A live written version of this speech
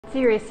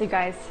Seriously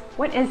guys,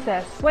 what is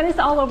this? What is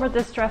all over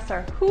this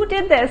dresser? Who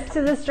did this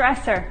to this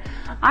dresser?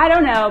 I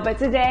don't know, but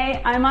today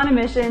I'm on a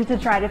mission to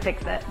try to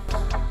fix it.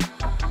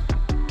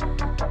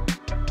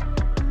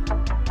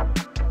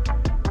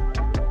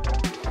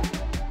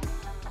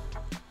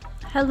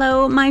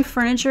 Hello, my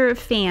furniture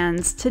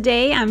fans.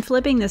 Today I'm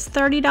flipping this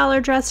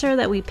 $30 dresser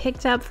that we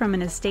picked up from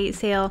an estate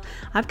sale.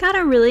 I've got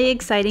a really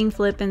exciting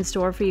flip in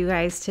store for you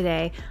guys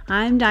today.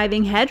 I'm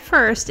diving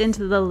headfirst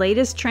into the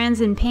latest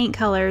trends in paint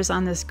colors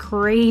on this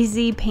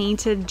crazy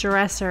painted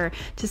dresser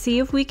to see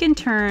if we can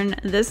turn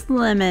this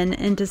lemon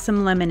into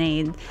some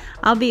lemonade.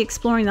 I'll be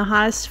exploring the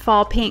hottest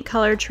fall paint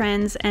color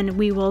trends, and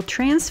we will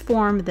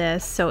transform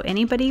this so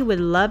anybody would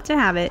love to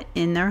have it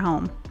in their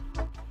home.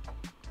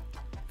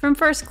 From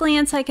first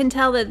glance, I can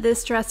tell that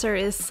this dresser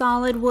is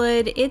solid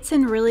wood. It's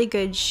in really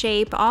good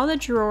shape. All the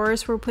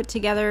drawers were put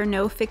together.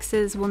 No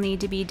fixes will need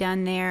to be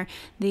done there.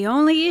 The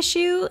only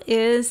issue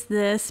is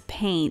this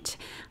paint.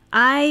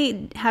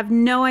 I have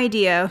no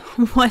idea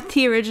what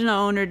the original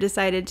owner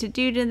decided to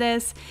do to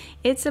this.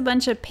 It's a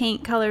bunch of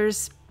paint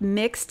colors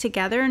mixed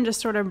together and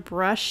just sort of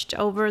brushed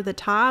over the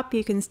top.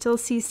 You can still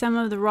see some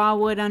of the raw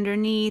wood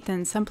underneath,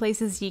 and some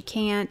places you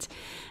can't.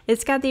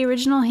 It's got the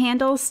original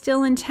handle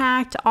still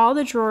intact. All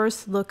the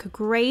drawers look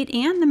great,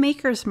 and the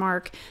maker's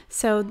mark.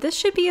 So this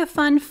should be a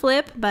fun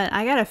flip, but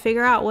I gotta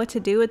figure out what to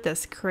do with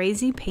this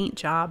crazy paint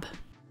job.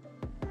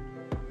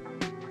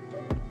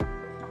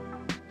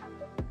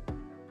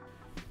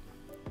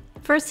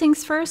 First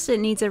things first, it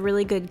needs a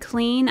really good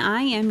clean.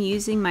 I am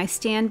using my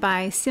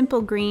standby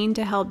Simple Green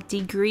to help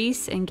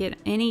degrease and get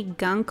any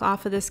gunk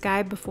off of this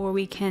guy before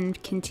we can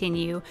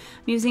continue.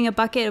 I'm using a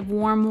bucket of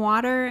warm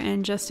water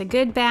and just a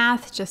good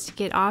bath just to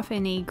get off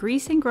any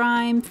grease and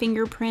grime,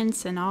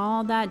 fingerprints, and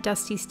all that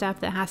dusty stuff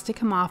that has to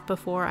come off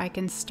before I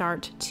can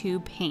start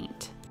to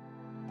paint.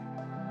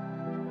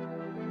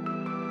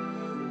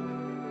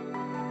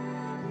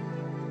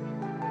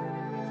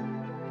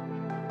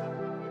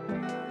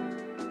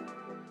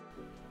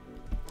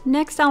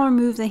 Next, I'll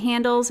remove the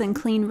handles and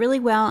clean really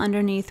well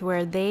underneath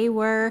where they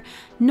were.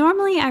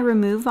 Normally, I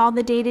remove all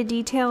the dated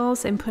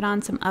details and put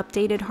on some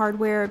updated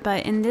hardware,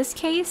 but in this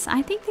case,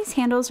 I think these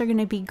handles are going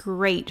to be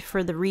great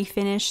for the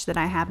refinish that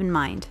I have in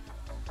mind.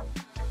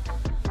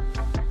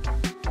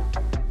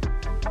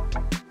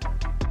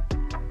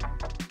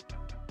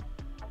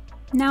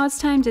 Now it's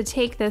time to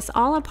take this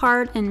all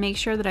apart and make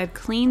sure that I've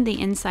cleaned the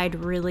inside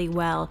really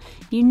well.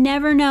 You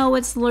never know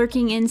what's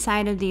lurking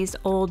inside of these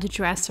old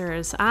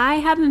dressers. I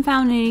haven't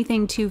found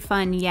anything too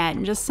fun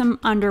yet, just some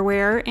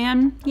underwear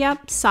and,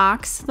 yep,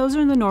 socks. Those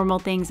are the normal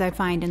things I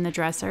find in the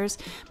dressers.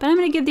 But I'm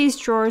going to give these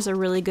drawers a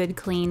really good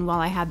clean while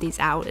I have these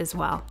out as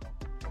well.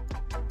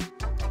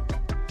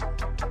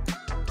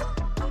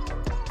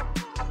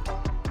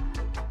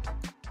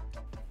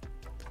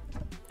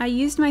 I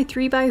used my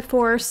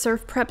 3x4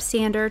 Surf Prep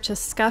sander to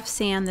scuff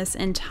sand this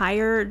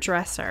entire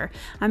dresser.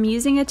 I'm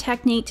using a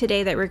technique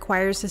today that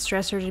requires this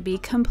dresser to be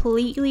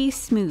completely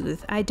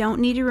smooth. I don't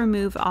need to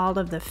remove all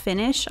of the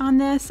finish on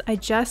this, I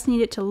just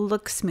need it to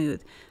look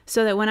smooth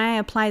so that when I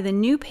apply the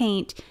new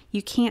paint,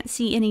 you can't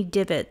see any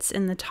divots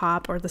in the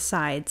top or the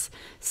sides.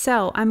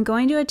 So I'm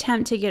going to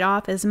attempt to get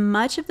off as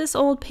much of this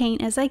old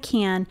paint as I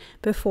can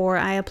before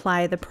I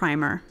apply the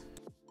primer.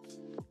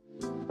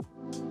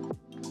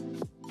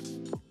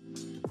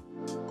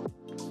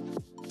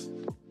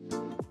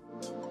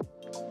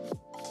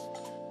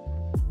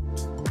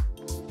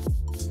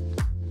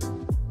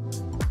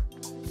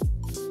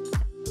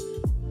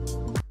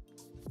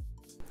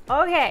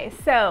 Okay,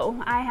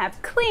 so I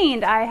have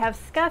cleaned, I have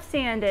scuff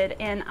sanded,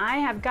 and I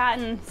have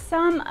gotten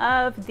some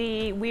of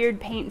the weird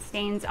paint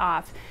stains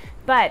off.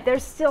 But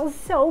there's still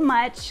so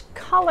much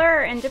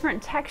color and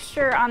different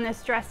texture on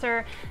this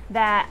dresser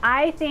that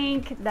I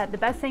think that the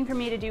best thing for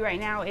me to do right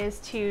now is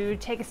to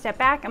take a step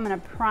back. I'm gonna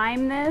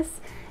prime this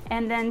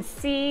and then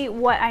see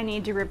what I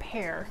need to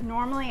repair.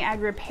 Normally I'd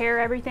repair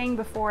everything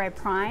before I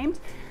primed,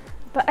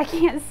 but I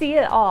can't see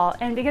it all.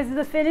 And because of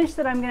the finish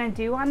that I'm gonna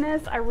do on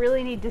this, I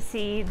really need to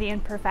see the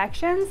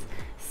imperfections.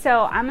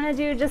 So I'm gonna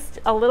do just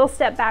a little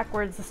step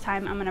backwards this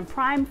time. I'm gonna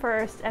prime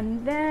first,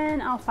 and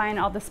then I'll find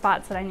all the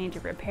spots that I need to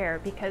repair,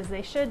 because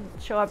they should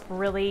show up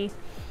really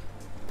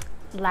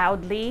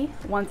loudly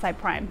once I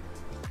prime.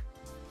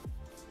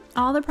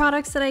 All the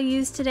products that I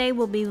used today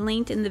will be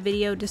linked in the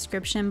video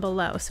description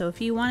below. So if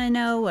you want to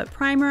know what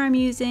primer I'm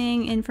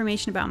using,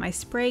 information about my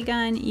spray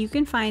gun, you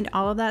can find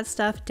all of that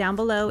stuff down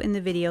below in the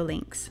video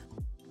links.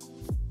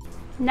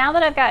 Now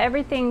that I've got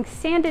everything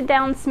sanded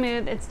down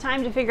smooth, it's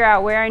time to figure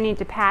out where I need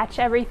to patch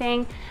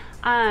everything.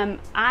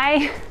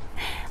 I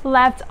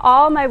left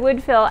all my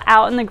wood fill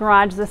out in the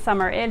garage this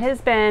summer. It has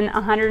been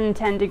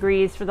 110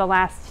 degrees for the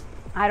last,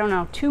 I don't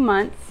know, 2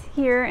 months.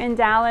 Here in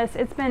Dallas.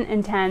 It's been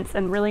intense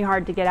and really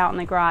hard to get out in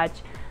the garage,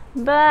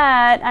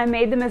 but I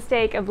made the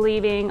mistake of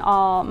leaving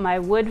all my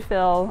wood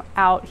fill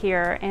out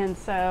here, and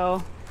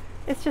so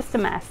it's just a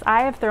mess.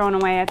 I have thrown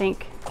away, I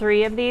think,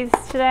 3 of these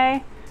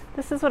today.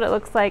 This is what it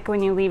looks like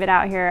when you leave it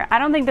out here. I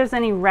don't think there's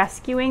any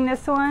rescuing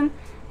this one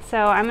So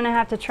I'm gonna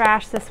have to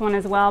trash this one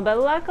as well, but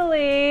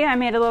luckily I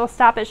made a little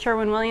stop at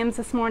Sherwin-Williams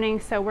this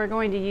morning, so we're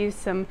going to use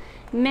some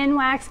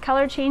Minwax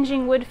color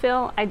changing wood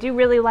fill. I do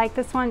really like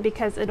this one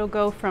because it'll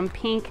go from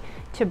pink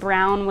to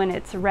brown when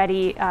it's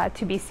ready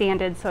to be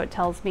sanded, so it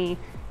tells me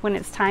when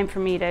it's time for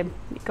me to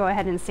go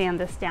ahead and sand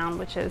this down,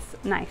 which is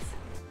nice.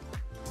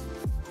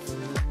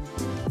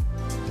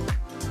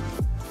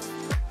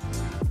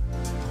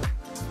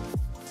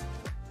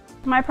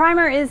 My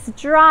primer is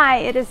dry.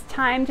 It is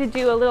time to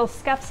do a little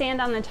scuff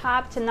sand on the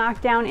top to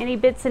knock down any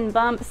bits and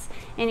bumps,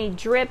 any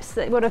drips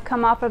that would have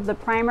come off of the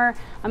primer.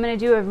 I'm going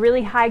to do a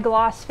really high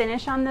gloss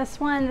finish on this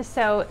one,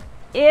 so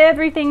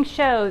everything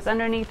shows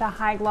underneath a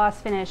high gloss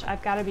finish.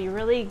 I've got to be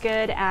really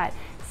good at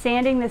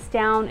sanding this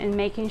down and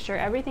making sure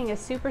everything is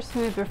super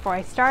smooth before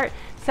I start.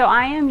 So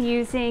I am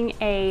using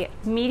a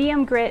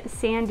medium grit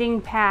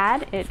sanding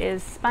pad. It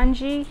is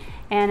spongy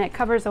and it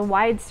covers a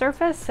wide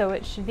surface, so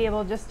it should be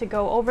able just to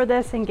go over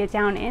this and get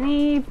down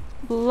any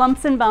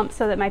lumps and bumps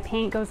so that my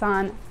paint goes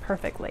on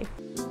perfectly.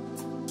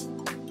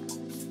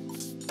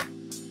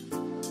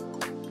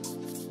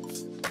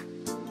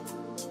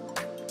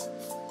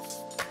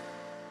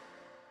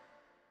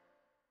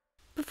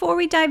 Before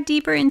we dive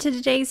deeper into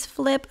today's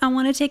flip, I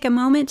want to take a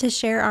moment to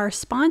share our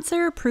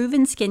sponsor,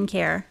 Proven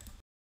Skincare.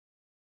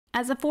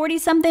 As a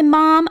 40-something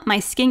mom, my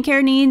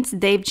skincare needs,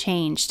 they've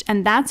changed,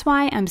 and that's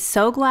why I'm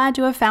so glad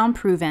to have found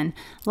Proven.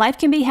 Life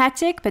can be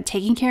hectic, but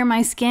taking care of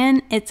my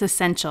skin, it's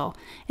essential.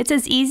 It's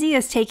as easy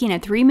as taking a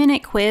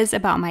 3-minute quiz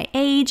about my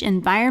age,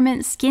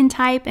 environment, skin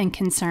type, and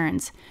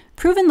concerns.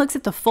 Proven looks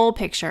at the full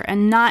picture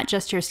and not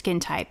just your skin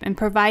type and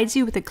provides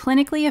you with a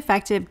clinically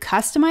effective,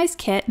 customized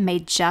kit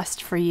made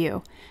just for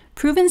you.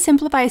 Proven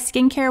simplifies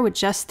skincare with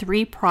just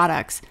 3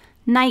 products: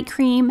 night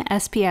cream,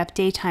 SPF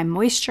daytime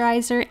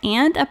moisturizer,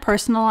 and a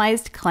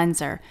personalized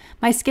cleanser.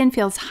 My skin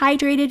feels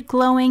hydrated,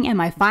 glowing, and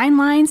my fine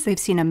lines, they've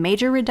seen a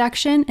major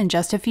reduction in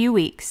just a few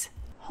weeks.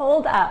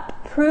 Hold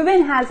up.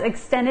 Proven has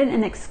extended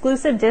an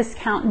exclusive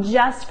discount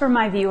just for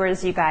my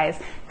viewers, you guys.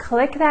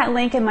 Click that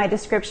link in my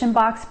description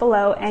box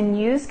below and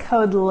use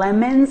code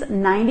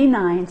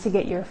LEMONS99 to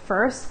get your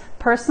first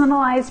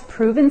personalized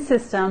Proven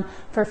system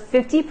for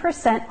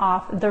 50%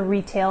 off the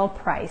retail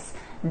price.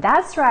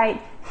 That's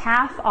right,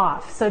 half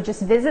off. So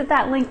just visit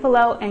that link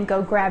below and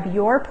go grab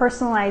your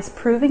personalized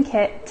Proven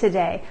kit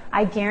today.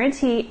 I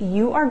guarantee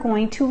you are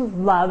going to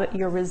love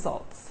your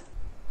results.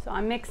 So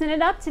I'm mixing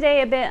it up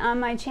today a bit on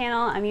my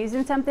channel. I'm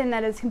using something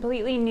that is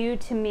completely new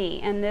to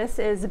me, and this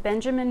is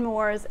Benjamin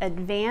Moore's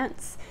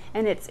Advance,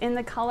 and it's in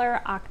the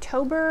color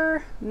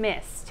October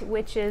Mist,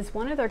 which is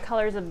one of their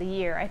colors of the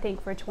year, I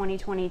think, for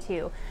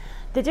 2022.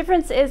 The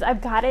difference is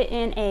I've got it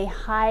in a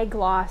high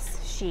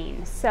gloss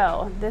sheen.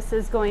 So this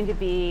is going to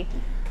be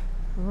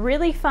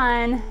really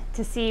fun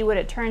to see what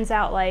it turns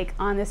out like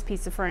on this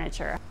piece of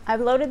furniture.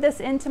 I've loaded this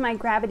into my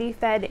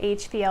gravity-fed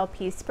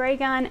HVLP spray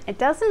gun. It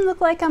doesn't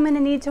look like I'm going to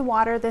need to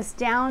water this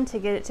down to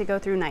get it to go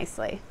through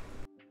nicely.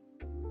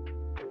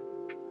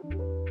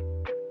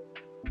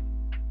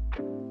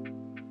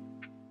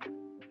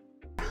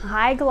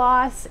 High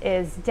gloss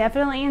is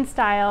definitely in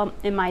style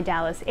in my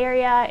Dallas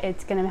area.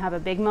 It's going to have a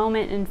big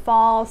moment in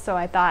fall, so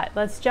I thought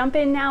let's jump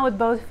in now with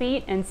both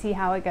feet and see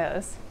how it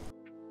goes.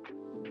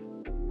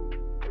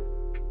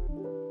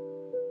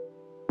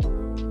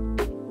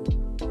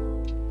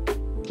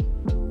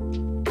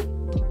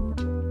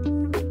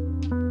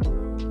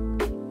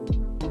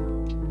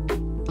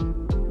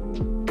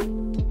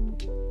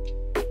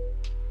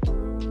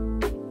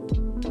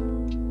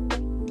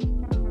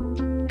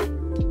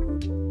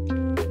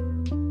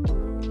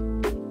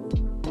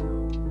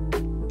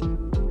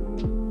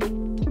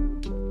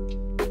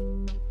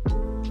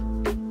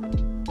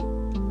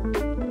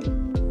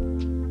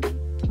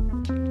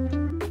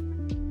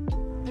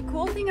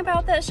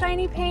 About that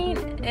shiny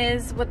paint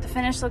is what the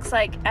finish looks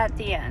like at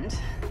the end.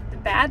 The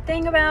bad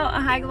thing about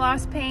a high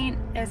gloss paint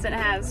is it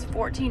has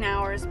 14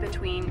 hours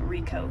between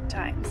recoat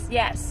times.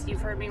 Yes,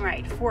 you've heard me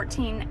right,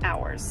 14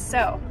 hours.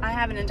 So I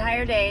have an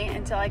entire day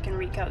until I can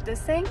recoat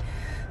this thing.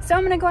 So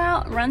I'm gonna go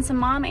out, run some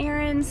mom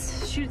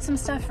errands, shoot some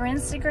stuff for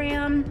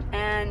Instagram,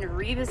 and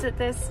revisit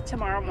this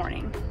tomorrow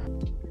morning.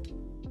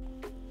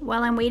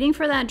 While I'm waiting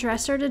for that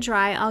dresser to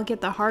dry, I'll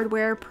get the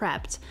hardware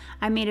prepped.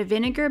 I made a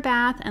vinegar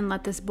bath and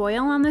let this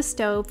boil on the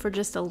stove for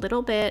just a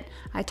little bit.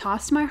 I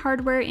tossed my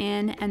hardware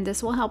in, and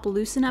this will help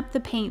loosen up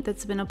the paint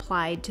that's been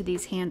applied to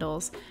these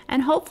handles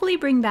and hopefully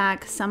bring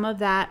back some of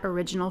that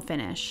original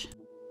finish.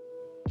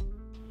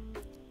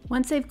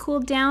 Once they've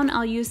cooled down,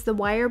 I'll use the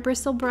wire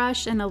bristle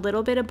brush and a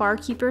little bit of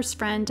Barkeeper's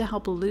Friend to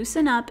help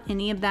loosen up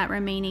any of that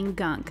remaining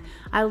gunk.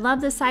 I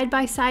love the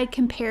side-by-side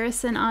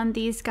comparison on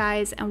these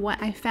guys, and what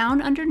I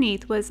found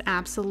underneath was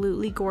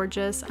absolutely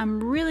gorgeous.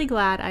 I'm really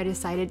glad I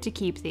decided to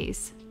keep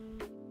these.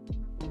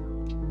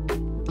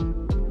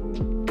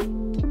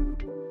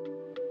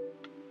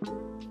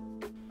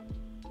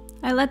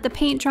 I let the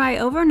paint dry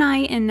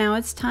overnight, and now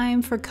it's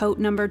time for coat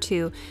number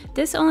 2.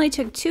 This only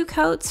took 2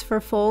 coats for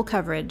full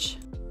coverage.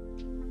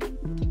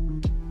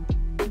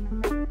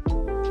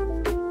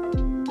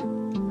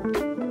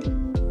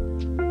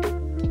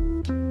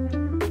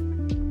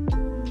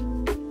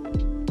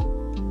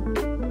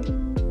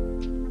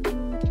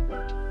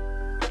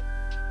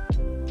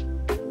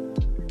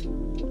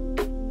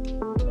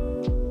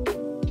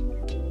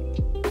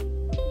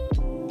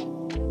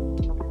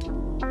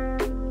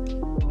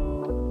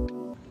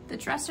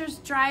 dresser's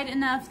dried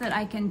enough that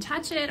I can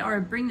touch it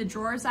or bring the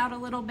drawers out a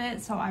little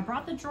bit. So I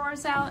brought the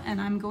drawers out and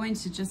I'm going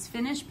to just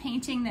finish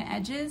painting the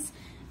edges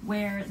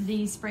where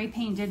the spray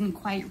paint didn't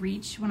quite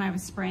reach when I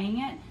was spraying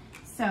it.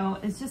 So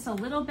it's just a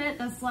little bit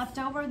that's left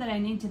over that I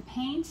need to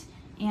paint.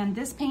 And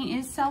this paint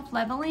is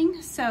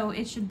self-leveling, so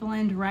it should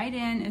blend right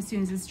in as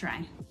soon as it's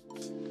dry.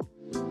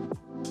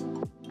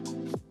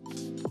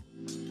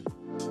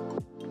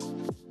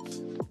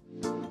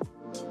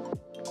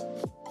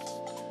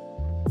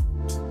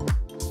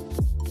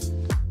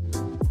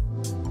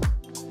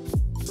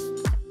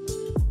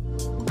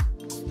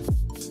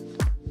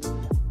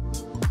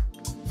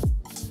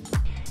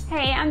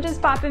 Hey, I'm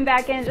just popping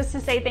back in just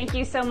to say thank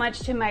you so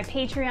much to my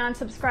Patreon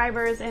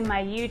subscribers and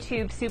my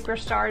YouTube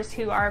superstars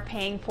who are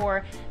paying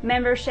for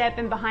membership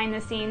and behind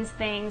the scenes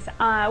things.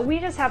 We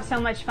just have so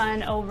much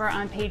fun over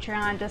on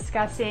Patreon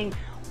discussing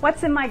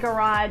what's in my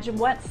garage,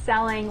 what's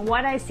selling,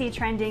 what I see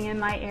trending in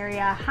my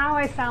area, how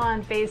I sell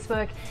on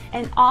Facebook,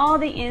 and all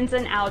the ins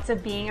and outs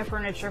of being a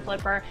furniture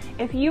flipper.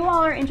 If you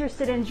all are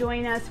interested in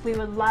joining us, we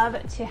would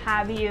love to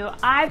have you.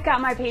 I've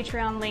got my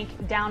Patreon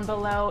link down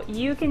below.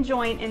 You can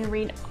join and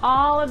read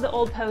all of the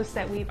old posts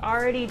that we've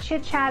already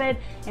chit-chatted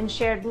and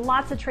shared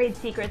lots of trade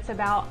secrets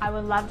about. I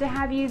would love to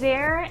have you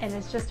there, and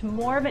it's just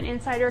more of an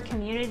insider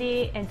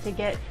community and to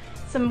get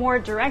some more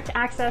direct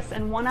access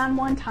and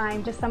one-on-one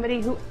time to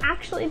somebody who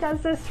actually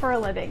does this for a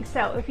living.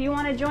 So if you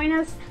want to join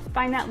us,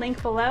 find that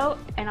link below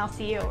and I'll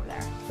see you over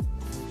there.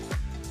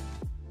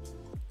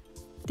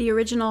 The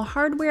original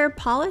hardware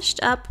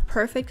polished up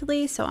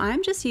perfectly, so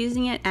I'm just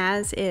using it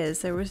as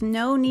is. There was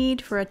no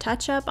need for a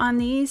touch-up on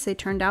these. They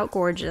turned out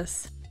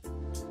gorgeous.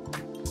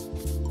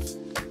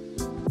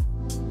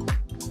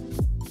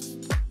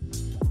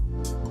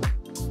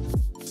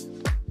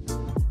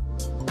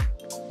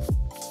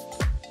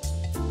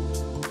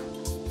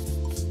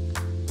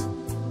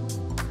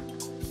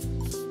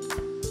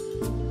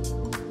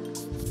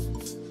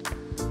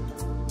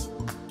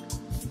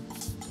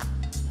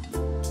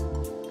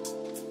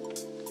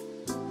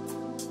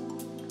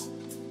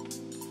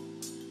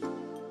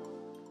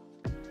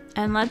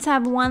 And let's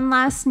have one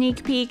last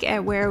sneak peek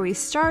at where we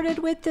started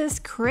with this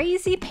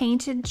crazy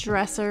painted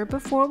dresser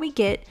before we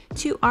get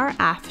to our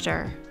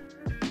after.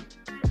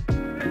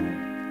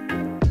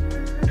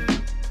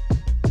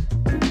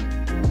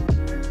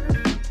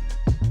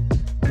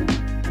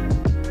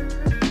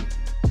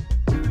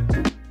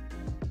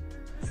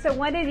 So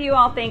what did you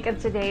all think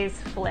of today's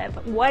flip?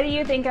 What do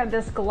you think of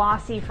this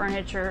glossy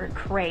furniture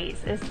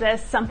craze? Is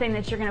this something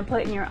that you're going to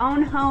put in your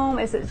own home?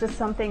 Is it just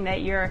something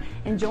that you're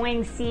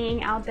enjoying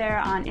seeing out there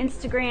on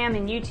Instagram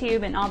and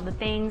YouTube and all the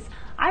things?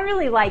 I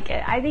really like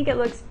it. I think it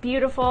looks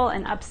beautiful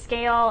and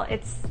upscale.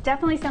 It's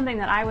definitely something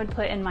that I would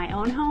put in my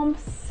own home,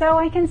 so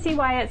I can see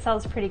why it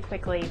sells pretty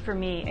quickly for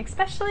me,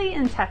 especially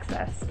in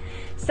Texas.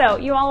 So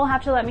you all will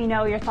have to let me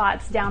know your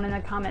thoughts down in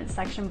the comments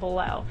section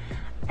below.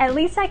 At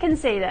least I can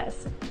say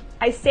this.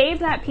 I saved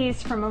that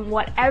piece from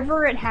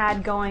whatever it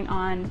had going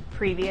on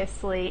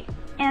previously,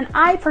 and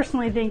I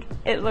personally think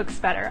it looks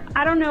better.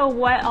 I don't know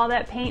what all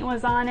that paint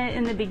was on it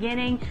in the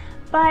beginning,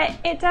 but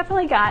it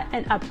definitely got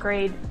an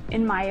upgrade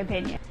in my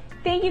opinion.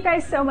 Thank you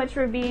guys so much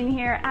for being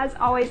here. As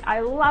always, I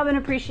love and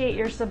appreciate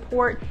your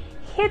support.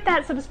 Hit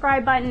that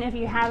subscribe button if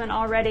you haven't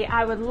already.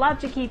 I would love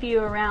to keep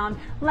you around.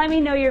 Let me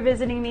know you're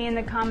visiting me in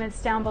the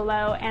comments down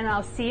below, and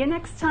I'll see you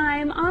next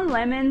time on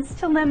Lemons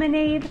to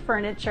Lemonade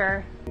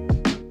Furniture.